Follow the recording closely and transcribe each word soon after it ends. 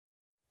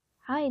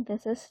Hi,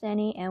 this is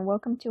Danny, and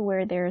welcome to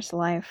Where There's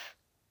Life.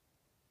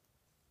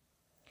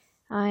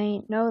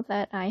 I know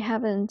that I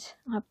haven't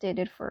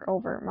updated for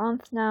over a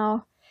month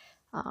now.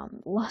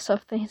 Lots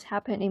of things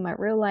happened in my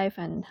real life,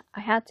 and I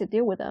had to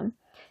deal with them.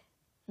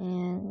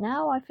 And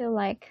now I feel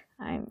like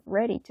I'm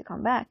ready to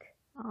come back,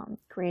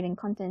 creating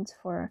content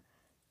for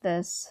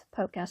this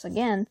podcast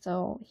again.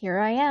 So here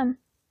I am.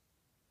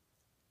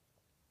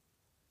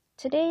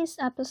 Today's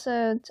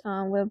episode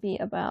will be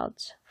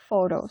about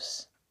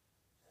photos,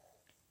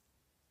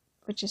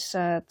 which is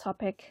a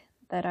topic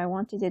that I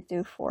wanted to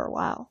do for a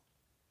while.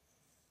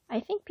 I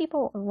think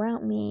people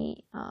around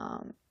me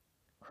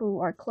who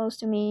are close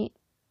to me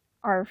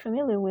are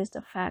familiar with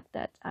the fact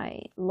that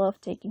I love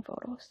taking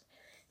photos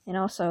and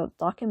also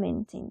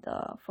documenting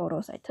the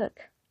photos I took.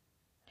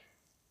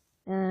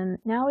 And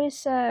now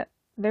is a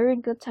very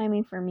good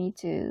timing for me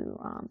to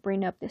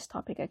bring up this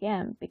topic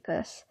again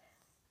because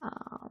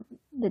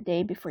the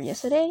day before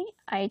yesterday,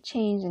 I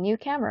changed a new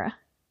camera,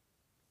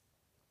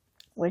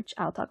 which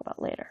I'll talk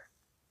about later.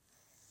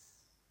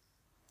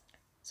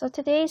 So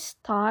today's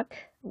talk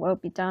will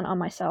be done on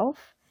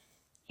myself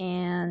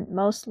and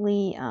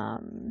mostly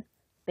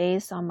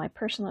based on my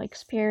personal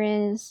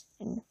experience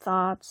and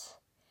thoughts.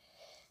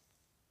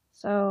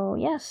 So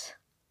yes,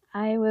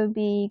 I will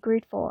be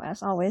grateful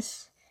as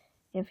always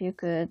if you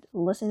could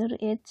listen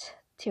to it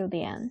till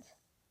the end.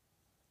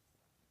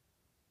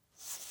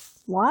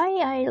 Why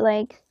I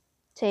like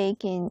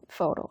taking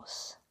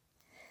photos?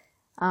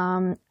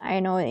 I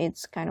know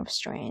it's kind of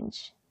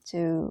strange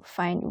to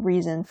find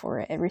reason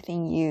for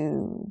everything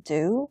you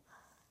do,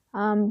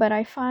 but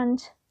I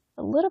find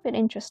a little bit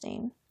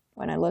interesting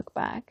when I look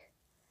back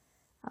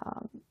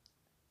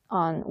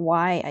on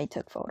why I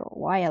took photo,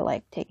 why I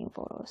like taking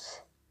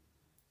photos.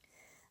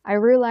 I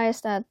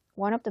realized that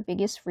one of the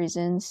biggest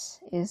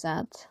reasons is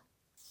that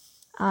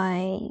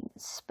I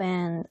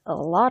spend a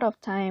lot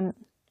of time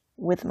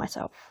with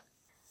myself.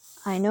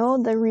 I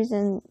know the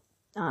reason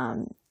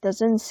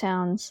doesn't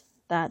sound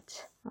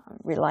that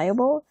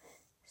reliable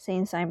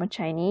since I'm a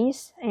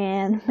Chinese,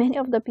 and many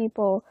of the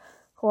people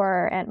who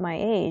are at my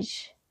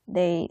age,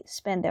 they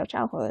spend their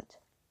childhood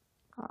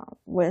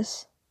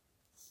with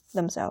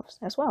themselves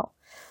as well.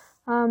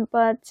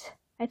 But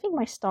I think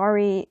my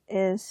story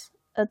is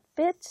a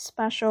bit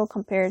special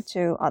compared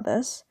to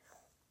others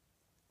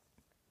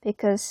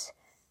because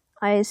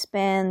I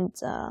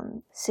spent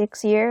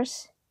 6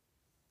 years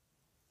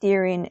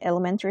during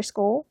elementary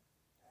school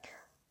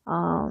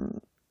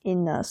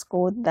in a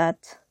school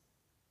that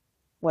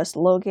was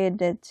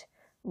located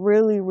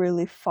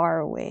really far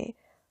away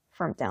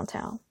from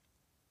downtown.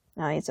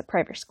 Now it's a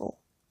private school.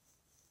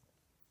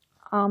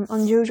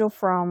 Unusual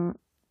from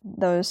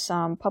those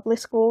public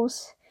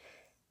schools,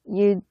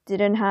 you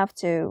didn't have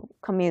to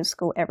commute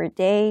school every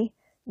day.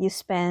 You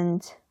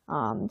spend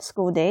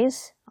school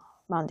days,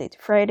 Monday to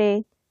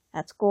Friday,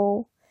 at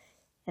school,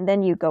 and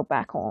then you go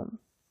back home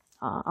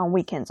on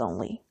weekends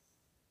only.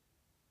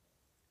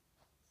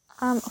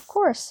 Of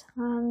course,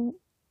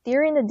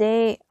 during the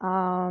day,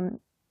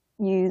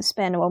 you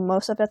spend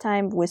most of the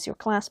time with your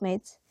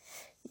classmates,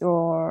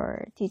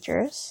 your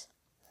teachers.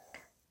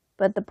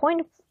 But the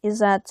point is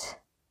that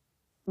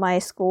my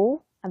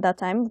school at that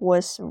time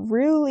was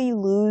really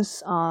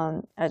loose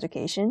on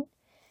education,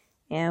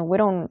 and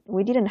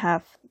we didn't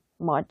have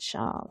much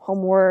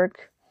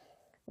homework.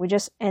 We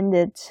just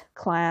ended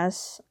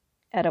class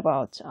at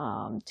about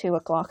 2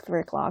 o'clock, 3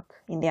 o'clock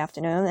in the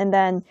afternoon, and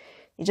then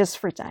it's just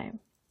free time.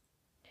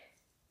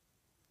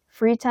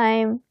 Free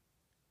time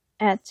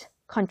at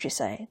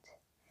countryside,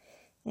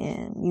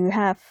 and you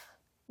have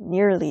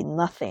nearly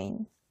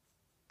nothing.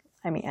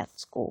 At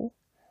school,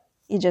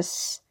 you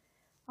just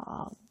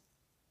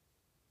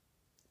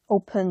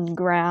open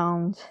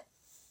ground,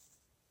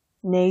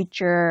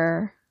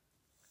 nature,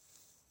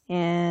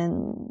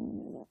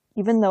 and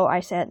even though I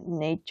said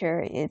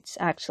nature, it's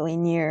actually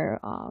near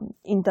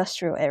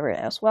industrial area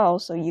as well,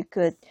 so you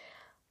could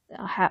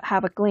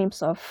have a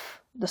glimpse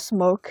of the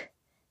smoke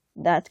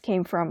that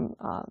came from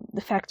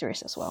the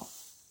factories as well.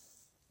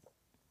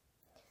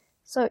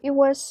 So it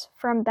was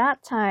from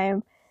that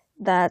time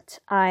that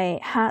I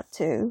had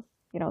to,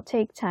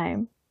 take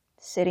time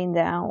sitting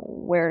down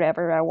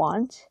wherever I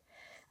want.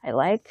 I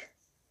like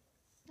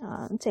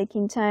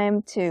taking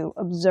time to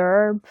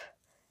observe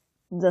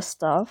the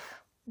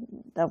stuff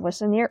that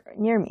was near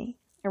me,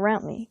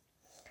 around me.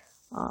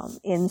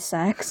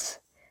 Insects,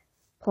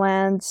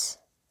 plants,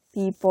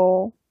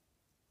 people.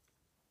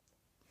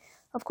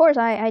 Of course,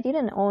 I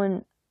didn't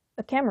own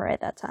a camera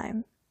at that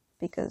time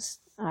because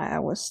I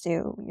was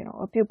still,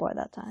 a pupil at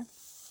that time.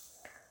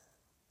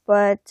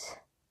 But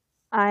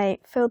I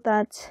felt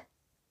that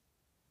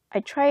I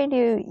try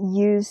to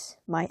use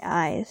my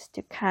eyes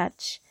to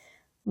catch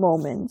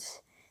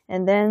moments,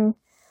 and then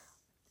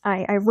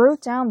I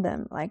wrote down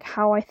them, like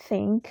how I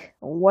think,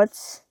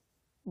 what's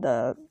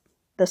the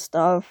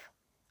stuff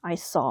I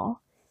saw.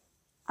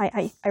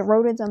 I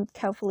wrote it down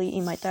carefully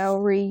in my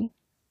diary,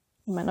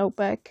 in my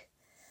notebook,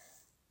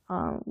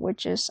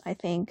 which is, I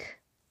think,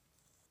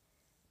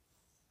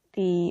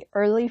 the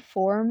early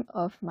form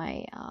of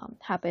my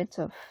habit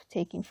of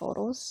taking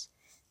photos,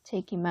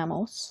 taking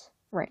memos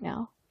right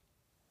now.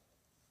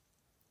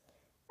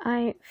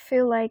 I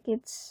feel like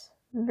it's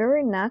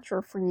very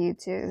natural for you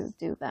to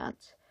do that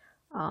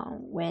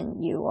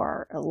when you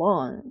are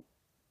alone,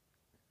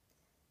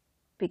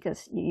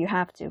 because you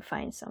have to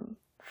find some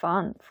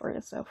fun for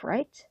yourself,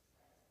 right?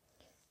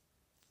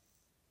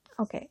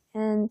 Okay,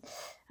 and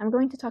I'm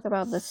going to talk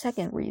about the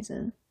second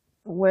reason,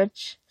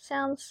 which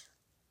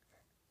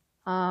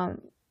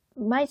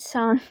might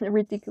sound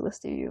ridiculous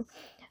to you,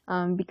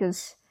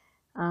 because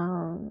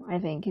I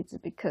think it's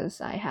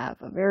because I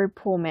have a very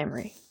poor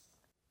memory.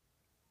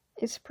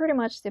 It's pretty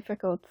much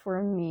difficult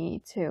for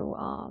me to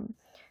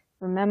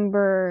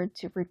remember,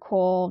 to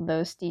recall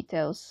those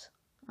details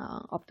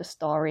of the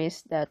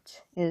stories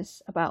that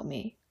is about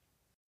me.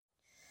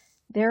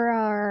 There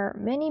are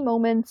many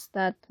moments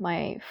that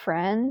my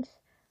friend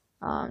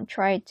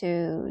tried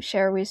to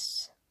share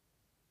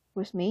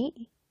with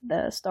me.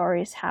 The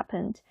stories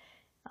happened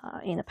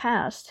in the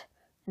past,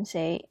 and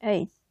say,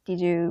 "Hey, do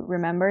you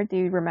remember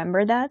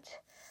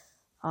that?"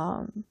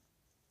 Um,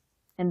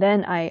 and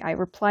then I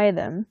reply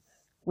them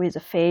with a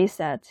face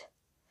that,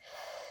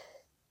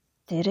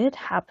 "Did it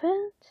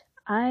happen?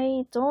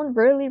 I don't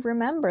really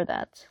remember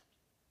that."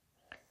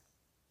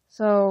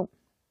 So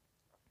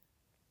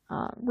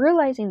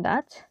realizing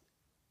that,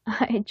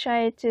 I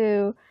try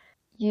to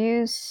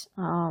use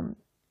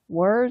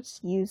words,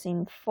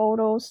 using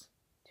photos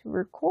to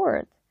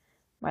record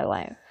my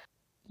life,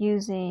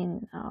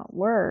 using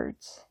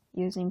words,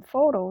 using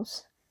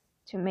photos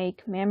to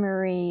make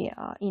memory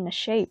in a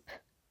shape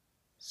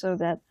so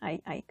that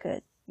I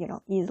could,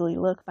 easily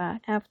look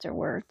back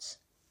afterwards.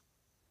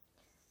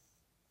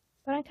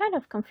 But I'm kind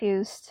of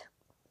confused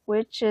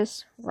which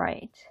is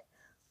right.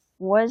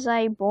 Was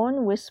I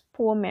born with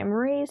poor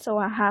memory, so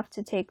I have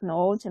to take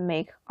notes and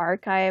make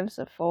archives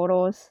of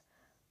photos?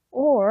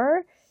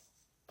 Or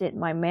did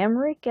my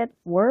memory get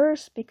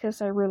worse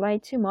because I rely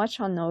too much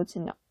on notes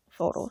and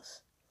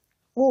photos?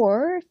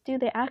 Or do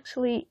they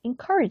actually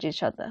encourage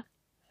each other?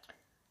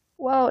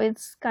 Well,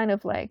 it's kind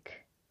of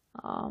like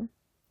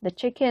the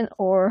chicken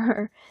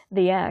or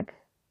the egg,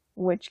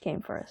 which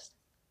came first.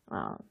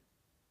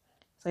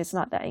 So it's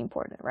not that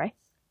important, right?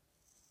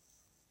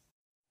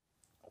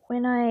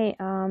 When I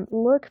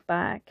look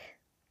back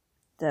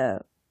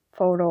the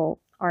photo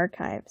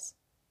archives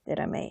that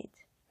I made,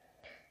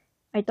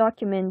 I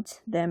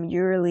document them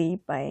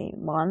yearly by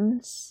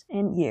months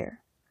and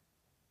year.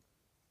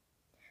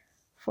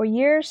 For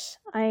years,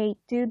 I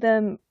do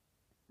them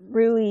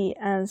really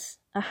as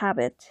a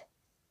habit,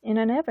 and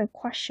I never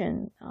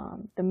question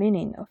the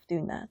meaning of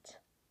doing that.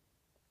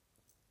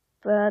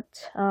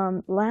 But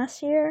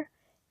last year,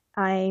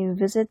 I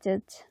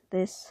visited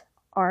this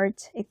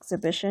art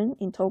exhibition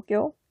in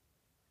Tokyo,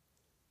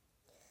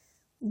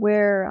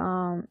 where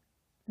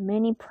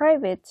many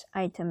private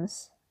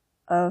items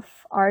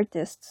of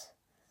artists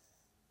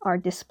are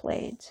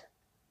displayed.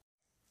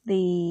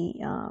 The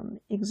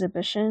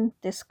exhibition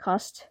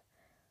discussed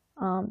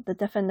the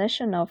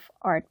definition of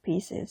art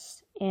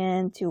pieces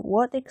and to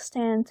what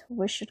extent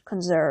we should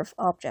conserve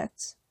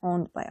objects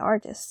owned by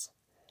artists.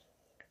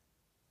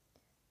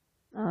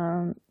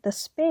 The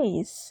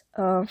space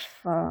of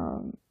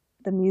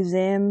the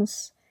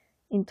museums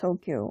in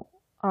Tokyo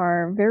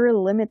are very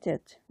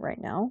limited right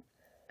now.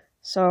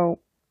 So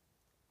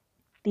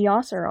the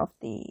author of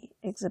the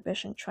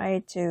exhibition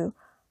tried to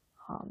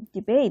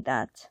debate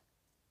that,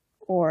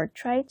 or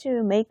try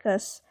to make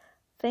us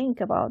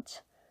think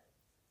about,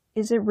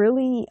 is it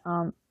really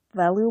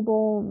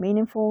valuable,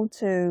 meaningful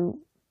to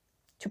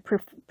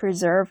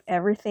preserve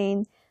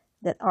everything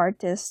that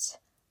artists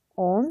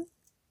own?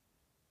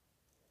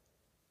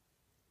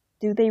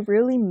 Do they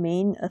really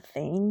mean a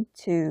thing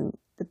to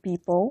the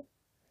people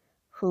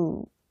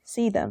who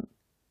see them?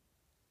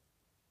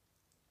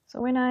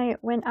 So when I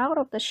went out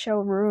of the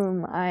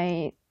showroom,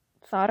 I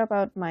thought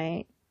about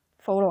my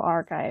photo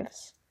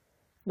archives,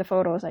 the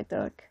photos I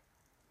took.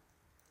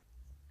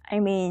 I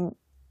mean,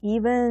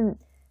 even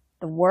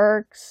the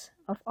works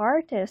of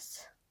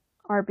artists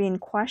are being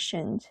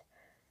questioned,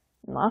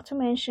 not to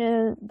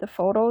mention the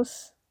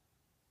photos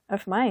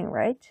of mine,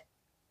 right?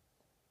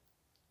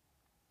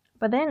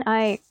 But then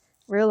I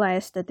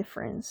realized the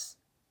difference,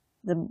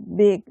 the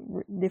big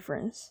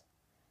difference.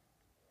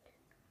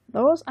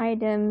 Those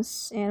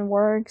items and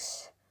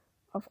works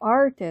of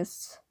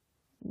artists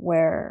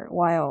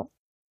while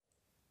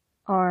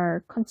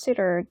are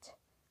considered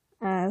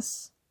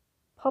as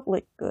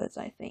public goods,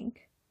 I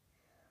think,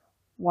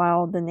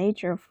 while the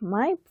nature of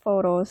my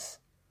photos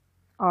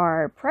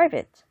are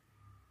private,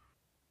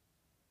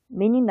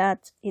 meaning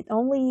that it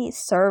only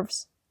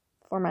serves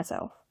for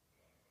myself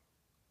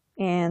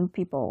and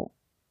people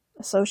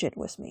associate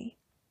with me.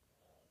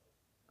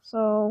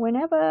 So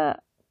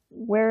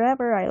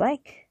wherever I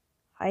like,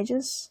 I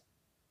just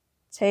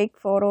take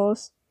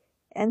photos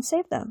and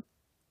save them.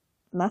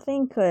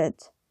 Nothing could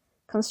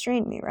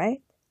constrain me,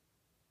 right?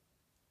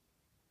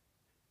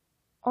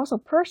 Also,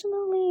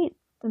 personally,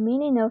 the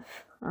meaning of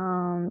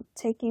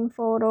taking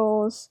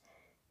photos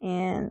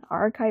and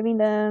archiving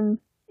them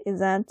is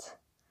that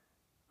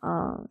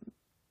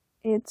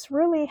it's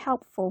really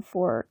helpful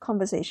for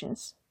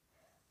conversations,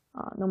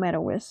 no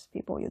matter with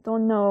people you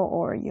don't know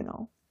or you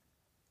know.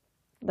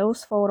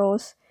 Those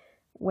photos,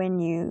 when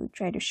you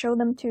try to show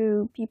them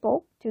to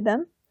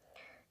them,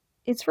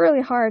 it's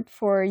really hard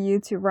for you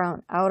to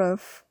run out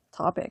of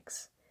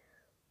topics.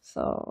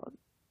 So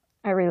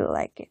I really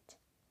like it.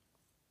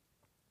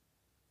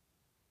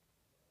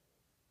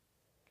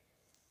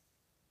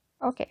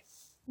 Okay,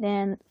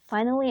 then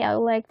finally I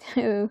would like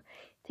to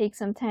take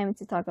some time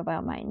to talk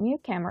about my new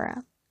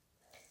camera.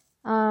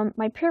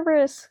 My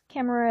previous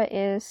camera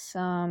is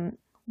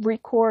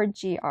Record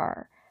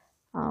GR,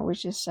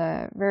 which is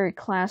a very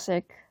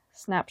classic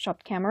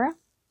snapshot camera.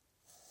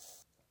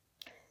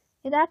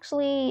 It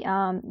actually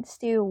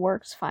still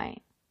works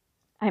fine.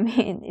 I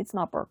mean, it's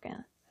not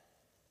broken.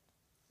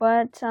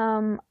 But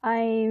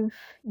I've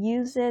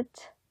used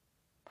it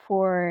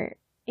for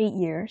 8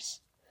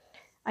 years.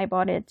 I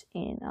bought it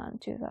in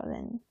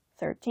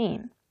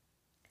 2013.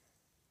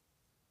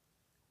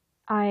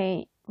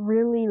 I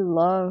really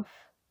love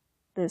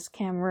this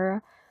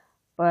camera,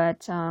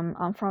 but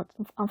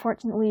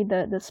unfortunately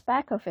the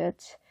spec of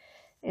it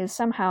is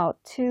somehow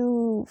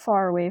too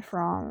far away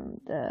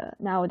from the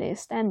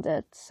nowadays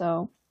standard,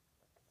 so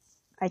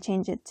I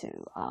changed it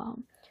to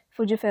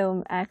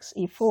Fujifilm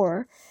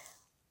X-E4,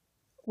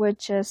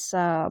 which is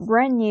a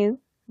brand new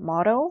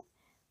model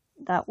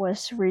that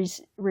was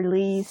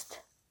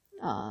released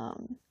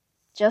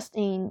just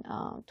in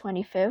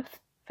 25th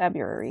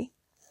February.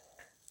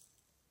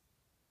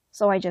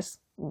 So I just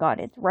got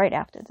it right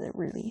after the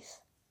release.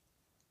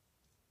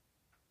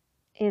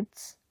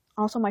 It's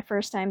also my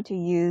first time to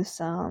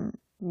use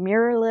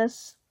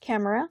mirrorless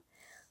camera.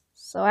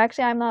 So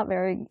actually I'm not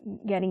very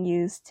getting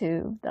used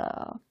to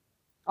the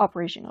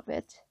operation of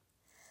it.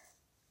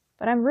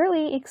 But I'm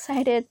really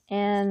excited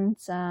and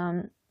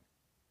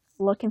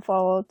looking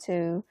forward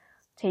to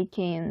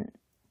taking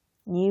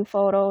new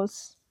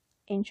photos,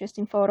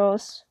 interesting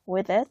photos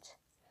with it.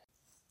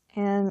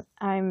 And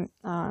I'm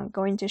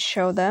going to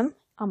show them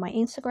on my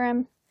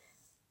Instagram.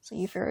 So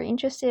if you're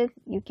interested,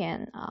 you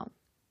can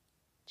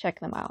check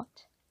them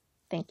out.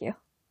 Thank you.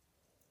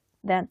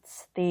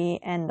 That's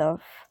the end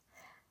of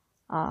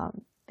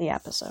the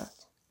episode.